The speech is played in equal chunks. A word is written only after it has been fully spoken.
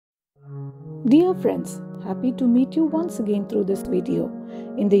Dear friends, happy to meet you once again through this video.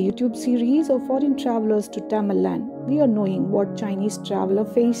 In the YouTube series of Foreign Travelers to Tamil Land, we are knowing what Chinese traveler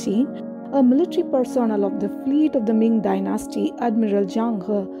Fei Chin, a military personnel of the fleet of the Ming dynasty, Admiral Zhang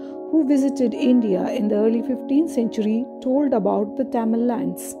He, who visited India in the early 15th century, told about the Tamil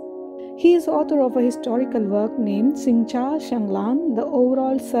lands. He is author of a historical work named Xingcha Shanglan, the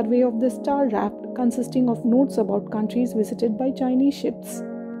overall survey of the star raft, consisting of notes about countries visited by Chinese ships.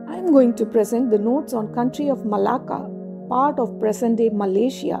 I am going to present the notes on Country of Malacca, part of present-day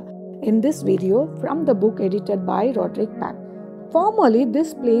Malaysia, in this video from the book edited by Roderich Ptak. Formerly,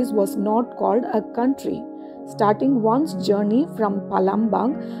 this place was not called a country. Starting one's journey from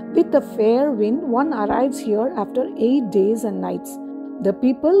Palembang, with a fair wind, one arrives here after 8 days and nights. The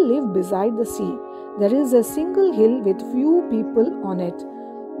people live beside the sea. There is a single hill with few people on it.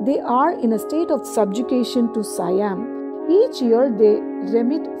 They are in a state of subjugation to Siam. Each year they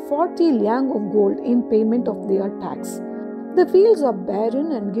remit 40 liang of gold in payment of their tax. The fields are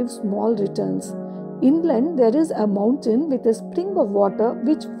barren and give small returns. Inland there is a mountain with a spring of water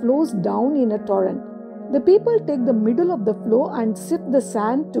which flows down in a torrent. The people take the middle of the flow and sift the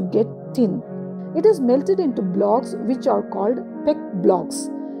sand to get tin. It is melted into blocks which are called peck blocks.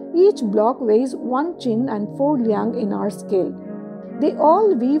 Each block weighs 1 chin and 4 liang in our scale. They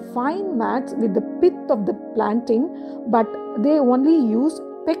all weave fine mats with the pith of the plantain, but they only use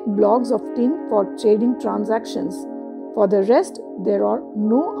peck blocks of tin for trading transactions. For the rest, there are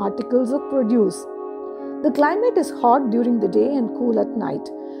no articles of produce. The climate is hot during the day and cool at night.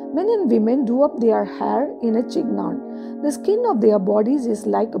 Men and women do up their hair in a chignon. The skin of their bodies is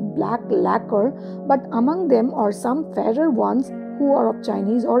like a black lacquer, but among them are some fairer ones who are of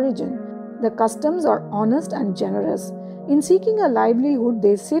Chinese origin. The customs are honest and generous. In seeking a livelihood,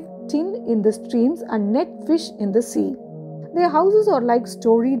 they sift tin in the streams and net fish in the sea. Their houses are like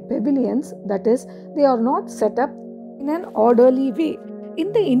storied pavilions, that is, they are not set up in an orderly way.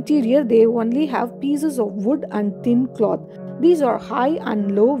 In the interior, they only have pieces of wood and thin cloth. These are high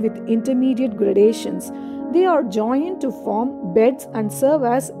and low with intermediate gradations. They are joined to form beds and serve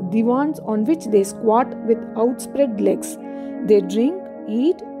as divans on which they squat with outspread legs. They drink,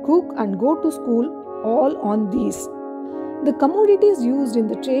 eat, cook and go to school all on these. The commodities used in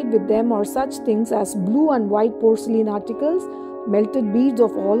the trade with them are such things as blue and white porcelain articles, melted beads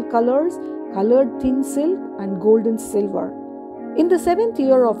of all colors, colored thin silk and gold and silver. In the 7th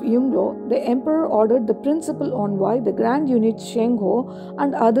year of Yunglo, the emperor ordered the principal envoy, the grand eunuch Sheng Ho,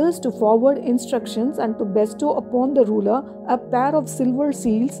 and others to forward instructions and to bestow upon the ruler a pair of silver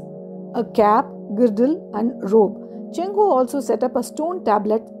seals, a cap, girdle and robe. Sheng Ho also set up a stone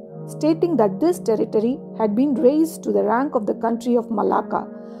tablet stating that this territory had been raised to the rank of the country of Malacca.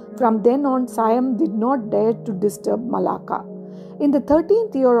 From then on, Siam did not dare to disturb Malacca. In the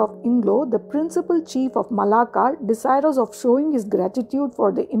 13th year of Yunglo, the principal chief of Malacca, desirous of showing his gratitude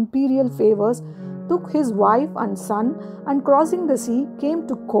for the imperial favors, took his wife and son and crossing the sea came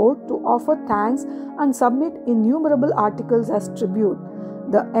to court to offer thanks and submit innumerable articles as tribute.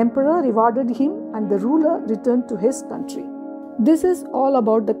 The emperor rewarded him and the ruler returned to his country. This is all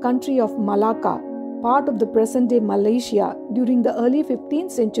about the country of Malacca, part of the present-day Malaysia during the early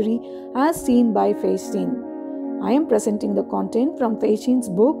 15th century as seen by Fei Hsin. I am presenting the content from Fei Chin's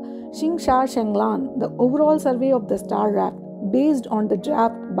book Xingcha Shanglan, the overall survey of the star raft, based on the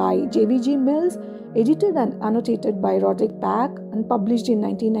draft by J.V.G. Mills, edited and annotated by Roderich Ptak and published in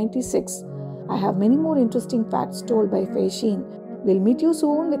 1996. I have many more interesting facts told by Fei Chin. We'll meet you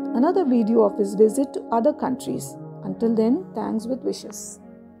soon with another video of his visit to other countries. Until then, thanks with wishes.